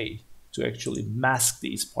another way to actually mask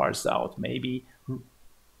these parts out. Maybe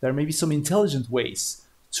there may be some intelligent ways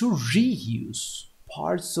to reuse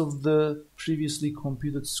parts of the previously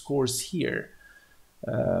computed scores here.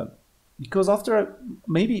 Because after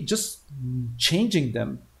maybe just changing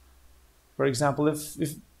them, for example,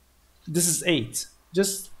 if this is 8,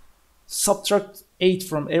 just subtract 8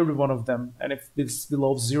 from every one of them, and if it's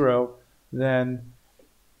below 0, then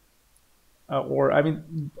or I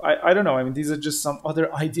mean, I don't know. I mean, these are just some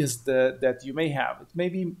other ideas that you may have. It may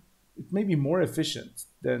be more efficient.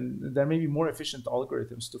 Then there may be more efficient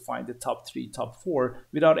algorithms to find the top 3, top 4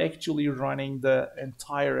 without actually running the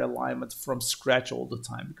entire alignment from scratch all the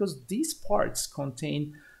time, because these parts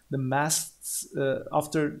contain the masks.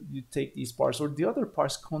 After you take these parts, or the other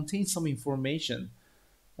parts contain some information,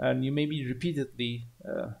 and you may be repeatedly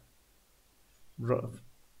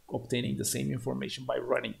obtaining the same information by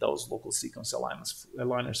running those local sequence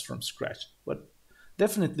aligners from scratch. But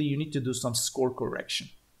definitely you need to do some score correction.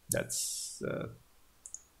 That's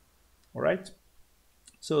all right.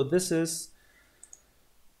 So this is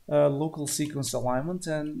local sequence alignment,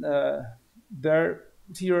 and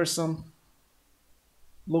here are some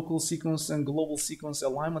local sequence and global sequence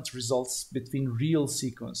alignment results between real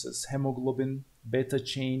sequences: hemoglobin, beta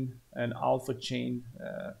chain, and alpha chain.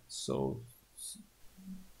 So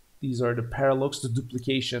these are the paralogs, the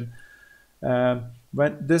duplication.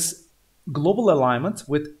 When this global alignment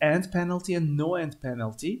with end penalty and no end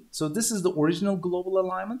penalty. So this is the original global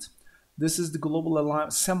alignment. This is the global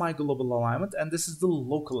alignment, semi-global alignment, and this is the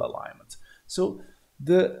local alignment. So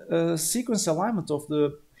the sequence alignment of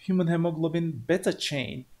the human hemoglobin beta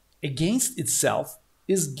chain against itself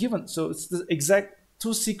is given. So it's the exact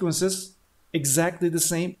two sequences, exactly the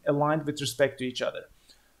same, aligned with respect to each other,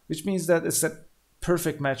 which means that it's a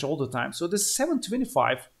perfect match all the time. So this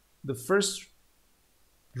 725, the first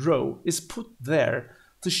row, is put there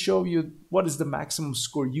to show you what is the maximum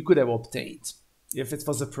score you could have obtained if it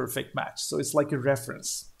was a perfect match. So it's like a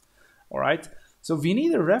reference. All right. So we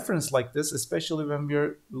need a reference like this, especially when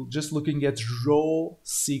we're just looking at raw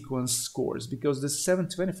sequence scores, because this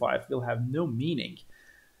 725 will have no meaning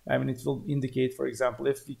I mean, it will indicate, for example,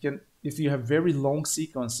 if you have very long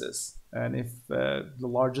sequences, and if the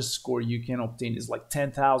largest score you can obtain is like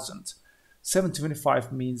 10,000,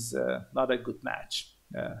 725 means not a good match.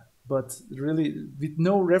 But really, with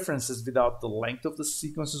no references, without the length of the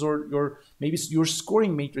sequences, or maybe your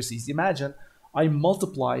scoring matrices. Imagine I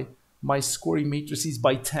multiply my scoring matrices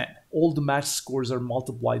by 10. All the match scores are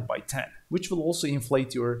multiplied by 10, which will also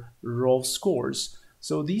inflate your raw scores.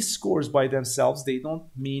 So these scores by themselves, they don't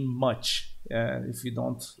mean much if you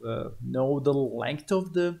don't know the length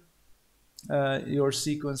of the your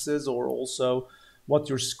sequences, or also what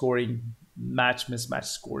your scoring mismatch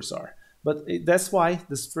scores are. But that's why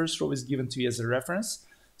this first row is given to you as a reference.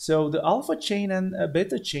 So the alpha chain and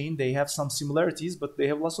beta chain, they have some similarities, but they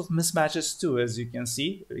have lots of mismatches too. As you can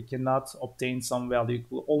see, we cannot obtain some value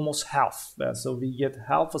almost half. So we get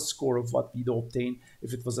half a score of what we'd obtain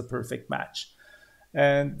if it was a perfect match.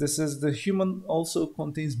 And this is the human also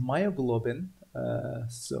contains myoglobin.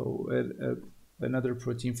 Another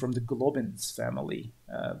protein from the globins family,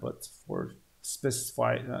 but for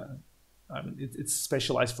specified, it's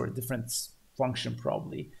specialized for a different function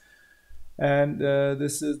probably. And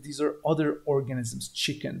these are other organisms,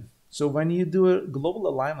 chicken. So when you do a global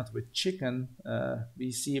alignment with chicken,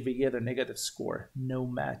 we get a negative score, no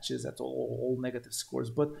matches at all negative scores.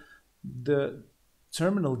 But the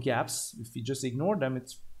terminal gaps, if you just ignore them,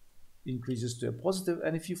 it increases to a positive.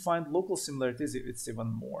 And if you find local similarities, it's even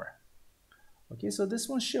more. Okay, so this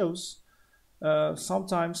one shows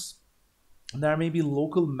sometimes there may be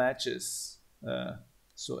local matches.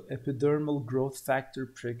 So epidermal growth factor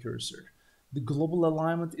precursor. The global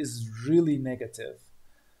alignment is really negative,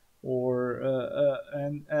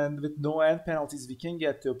 and with no end penalties we can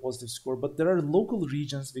get to a positive score. But there are local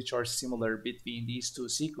regions which are similar between these two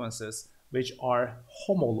sequences, which are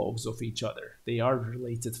homologues of each other. They are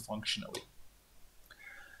related functionally.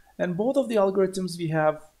 And both of the algorithms we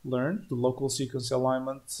have learned, the local sequence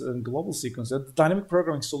alignment and global sequence, the dynamic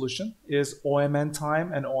programming solution is OMN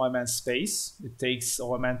time and OMN space. It takes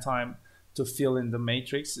OMN time to fill in the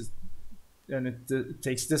matrix, and it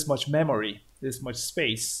takes this much memory, this much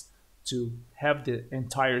space to have the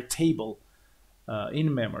entire table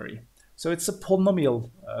in memory. So it's a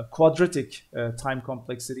polynomial, quadratic time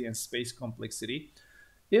complexity and space complexity.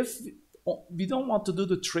 If we don't want to do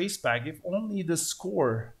the traceback, if only the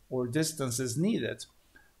score or distance is needed,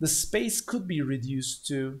 the space could be reduced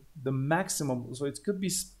to the maximum. So it could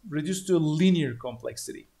be reduced to a linear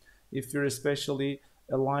complexity. If you're especially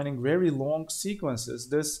aligning very long sequences,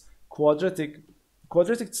 this quadratic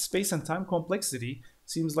space and time complexity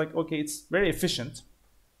seems like, okay, it's very efficient.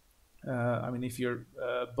 If you're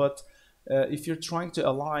trying to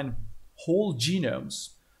align whole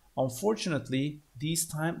genomes, unfortunately, these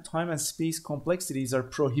time and space complexities are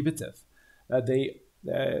prohibitive.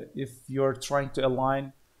 If you're trying to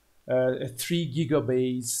align a 3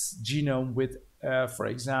 gigabase genome with, for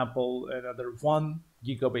example, another 1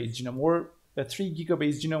 gigabase genome, or a 3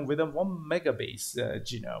 gigabase genome with a 1 megabase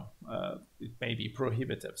genome, it may be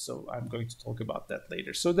prohibitive. So I'm going to talk about that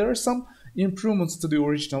later. So there are some improvements to the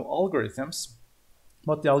original algorithms,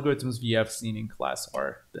 but the algorithms we have seen in class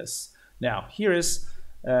are this. Now, here is,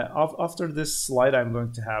 after this slide, I'm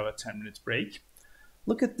going to have a 10-minute break.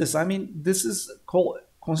 Look at this. I mean, this is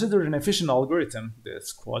considered an efficient algorithm,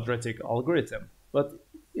 this quadratic algorithm. But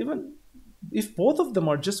even if both of them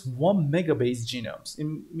are just 1 megabase genomes,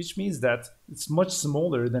 which means that it's much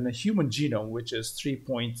smaller than a human genome, which is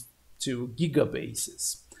 3.2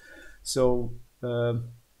 gigabases. So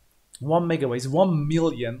 1 megabase, 1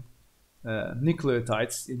 million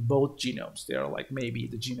nucleotides in both genomes. They are like maybe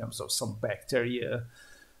the genomes of some bacteria.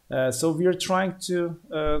 So we are trying to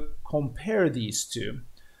compare these two.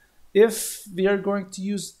 If we are going to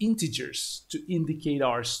use integers to indicate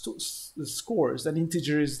our scores, an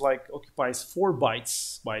integer is occupies 4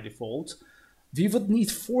 bytes by default, we would need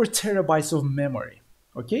 4 terabytes of memory.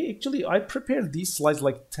 Okay, actually I prepared these slides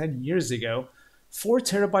like 10 years ago. 4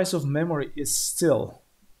 terabytes of memory is still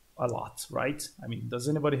a lot, right? I mean, does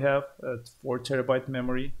anybody have a 4 terabyte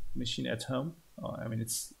memory machine at home? I mean,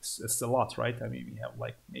 it's a lot, right? I mean, we have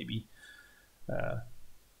maybe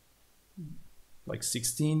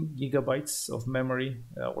 16 gigabytes of memory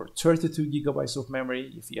or 32 gigabytes of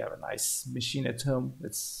memory. If you have a nice machine at home,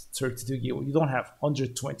 it's 32 gigabytes. You don't have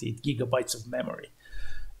 128 gigabytes of memory.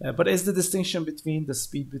 But as the distinction between the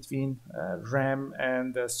speed between RAM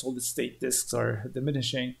and solid state disks are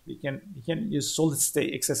diminishing, we can use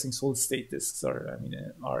accessing solid state disks, or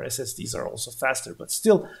our SSDs are also faster, but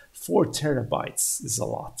still 4 terabytes is a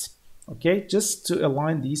lot. Okay, just to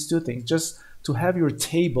align these two things, just to have your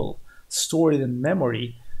table stored in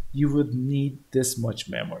memory, you would need this much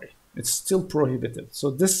memory. It's still prohibitive.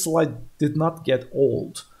 So this slide did not get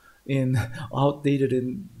old in outdated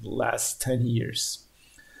in the last 10 years.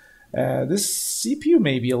 This CPU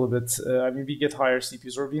may be a little bit. I mean, we get higher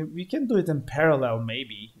CPUs, or we can do it in parallel,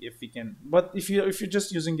 maybe if we can. But if you're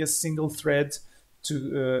just using a single thread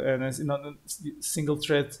and a single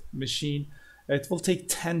thread machine, it will take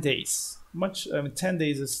 10 days. 10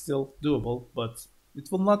 days is still doable, but it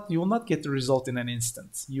will not. You will not get the result in an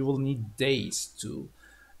instant. You will need days to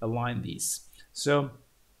align these. So,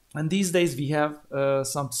 and these days we have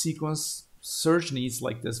some sequence search needs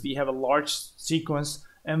like this. We have a large sequence,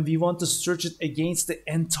 and we want to search it against the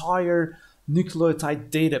entire nucleotide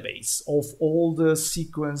database of all the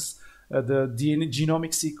sequence, the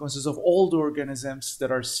genomic sequences of all the organisms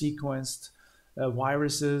that are sequenced,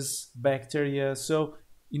 viruses, bacteria. So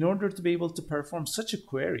in order to be able to perform such a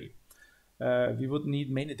query, we would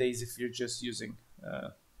need many days if you're just using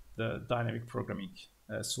the dynamic programming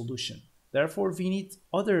solution. Therefore, we need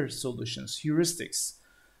other solutions, heuristics,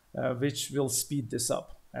 which will speed this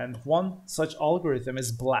up. And one such algorithm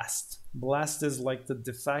is BLAST. BLAST is like the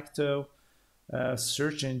de facto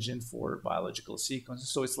search engine for biological sequences.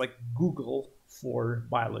 So it's like Google for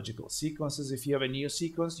biological sequences. If you have a new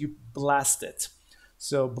sequence, you blast it.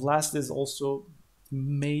 So BLAST is also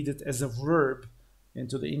made it as a verb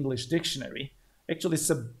into the English dictionary. Actually,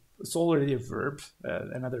 it's already a verb,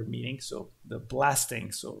 another meaning. So the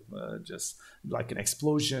blasting, so just like an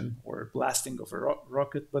explosion or blasting of a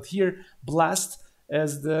rocket. But here, blast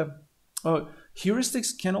as the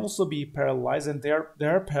heuristics can also be parallelized, and they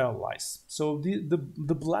are parallelized. So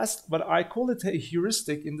the blast, but I call it a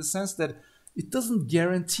heuristic in the sense that it doesn't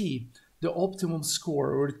guarantee the optimum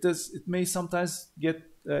score, or it may sometimes get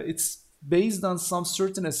it's based on some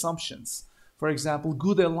certain assumptions. For example,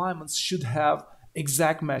 good alignments should have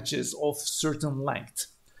exact matches of certain length.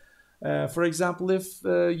 For example, if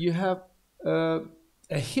you have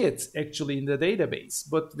a hit actually in the database,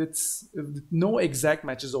 but with no exact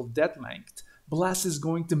matches of that length, BLAST is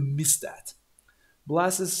going to miss that.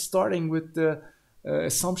 BLAST is starting with the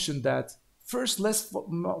assumption that first let's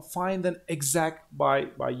find an exact by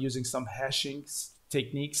using some hashing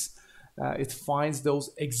techniques. It finds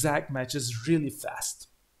those exact matches really fast.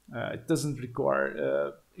 It doesn't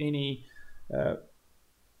require any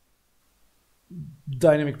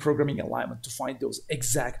dynamic programming alignment to find those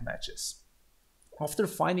exact matches. After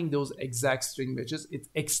finding those exact string matches, it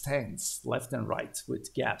extends left and right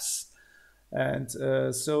with gaps. And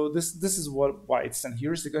so this is why it's an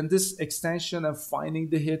heuristic. And this extension of finding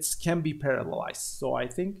the hits can be parallelized. So I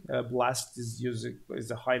think BLAST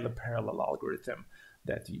is a highly parallel algorithm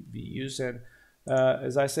that we use. And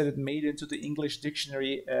as I said, it made into the English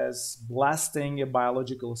dictionary as blasting a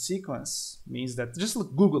biological sequence means that just like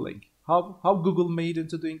Googling. How Google made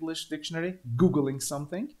into the English dictionary? Googling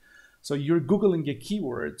something. So you're Googling a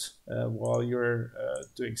keyword while you're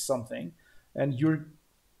doing something, and you're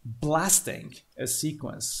blasting a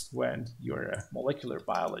sequence when you're a molecular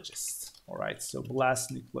biologist. All right, so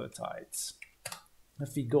blast nucleotides.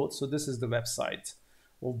 If we go, so this is the website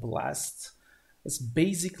of BLAST. It's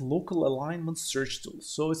basic local alignment search tool.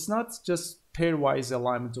 So it's not just pairwise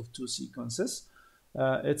alignment of two sequences.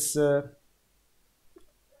 It's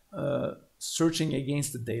searching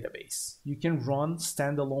against the database. You can run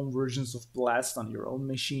standalone versions of BLAST on your own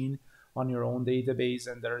machine, on your own database,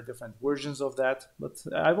 and there are different versions of that. But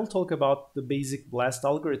I will talk about the basic BLAST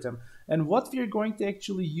algorithm and what we are going to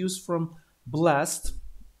actually use from BLAST.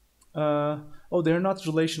 They're not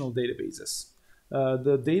relational databases.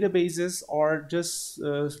 The databases are just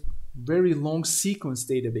very long sequence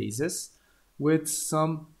databases with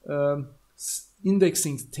some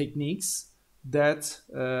indexing techniques that,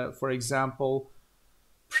 for example,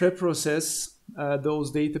 preprocess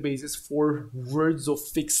those databases for words of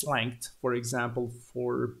fixed length. For example,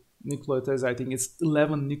 for nucleotides, I think it's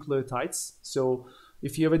 11 nucleotides. So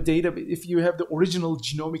if you have if you have the original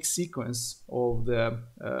genomic sequence of the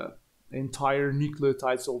entire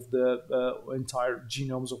nucleotides of the entire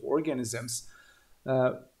genomes of organisms,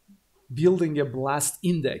 building a BLAST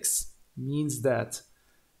index means that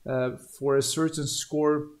for a certain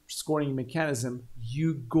scoring mechanism,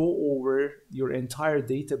 you go over your entire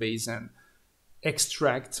database and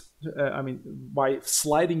extract, by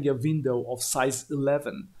sliding a window of size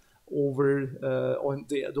 11 over on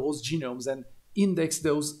those genomes and index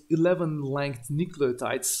those 11 length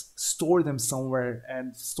nucleotides, store them somewhere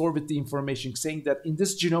and store with the information saying that in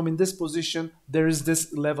this genome, in this position, there is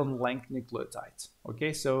this 11 length nucleotide.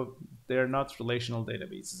 Okay, so they're not relational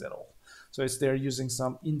databases at all. So they're using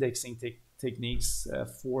some indexing techniques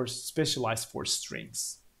for specialized for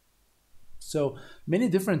strings. So many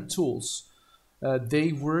different tools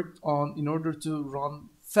they worked on in order to run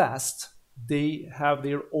fast. They have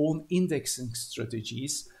their own indexing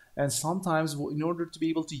strategies, and sometimes in order to be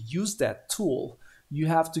able to use that tool, you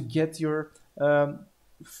have to get your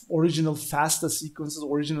original FASTA sequences,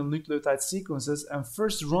 original nucleotide sequences, and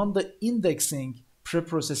first run the indexing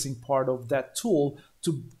pre-processing part of that tool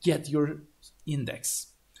to get your index.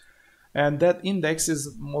 And that index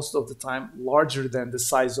is most of the time larger than the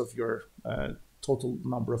size of your total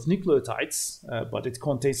number of nucleotides, but it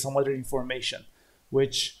contains some other information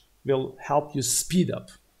which will help you speed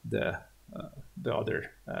up the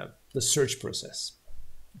search process.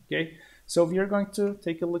 Okay, so we are going to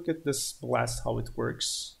take a look at this blast, how it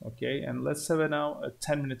works. Okay, and let's have now a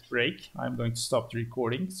 10-minute break. I'm going to stop the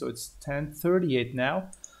recording. So it's 10:38 now.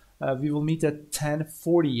 We will meet at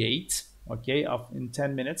 10:48. Okay, in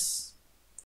 10 minutes.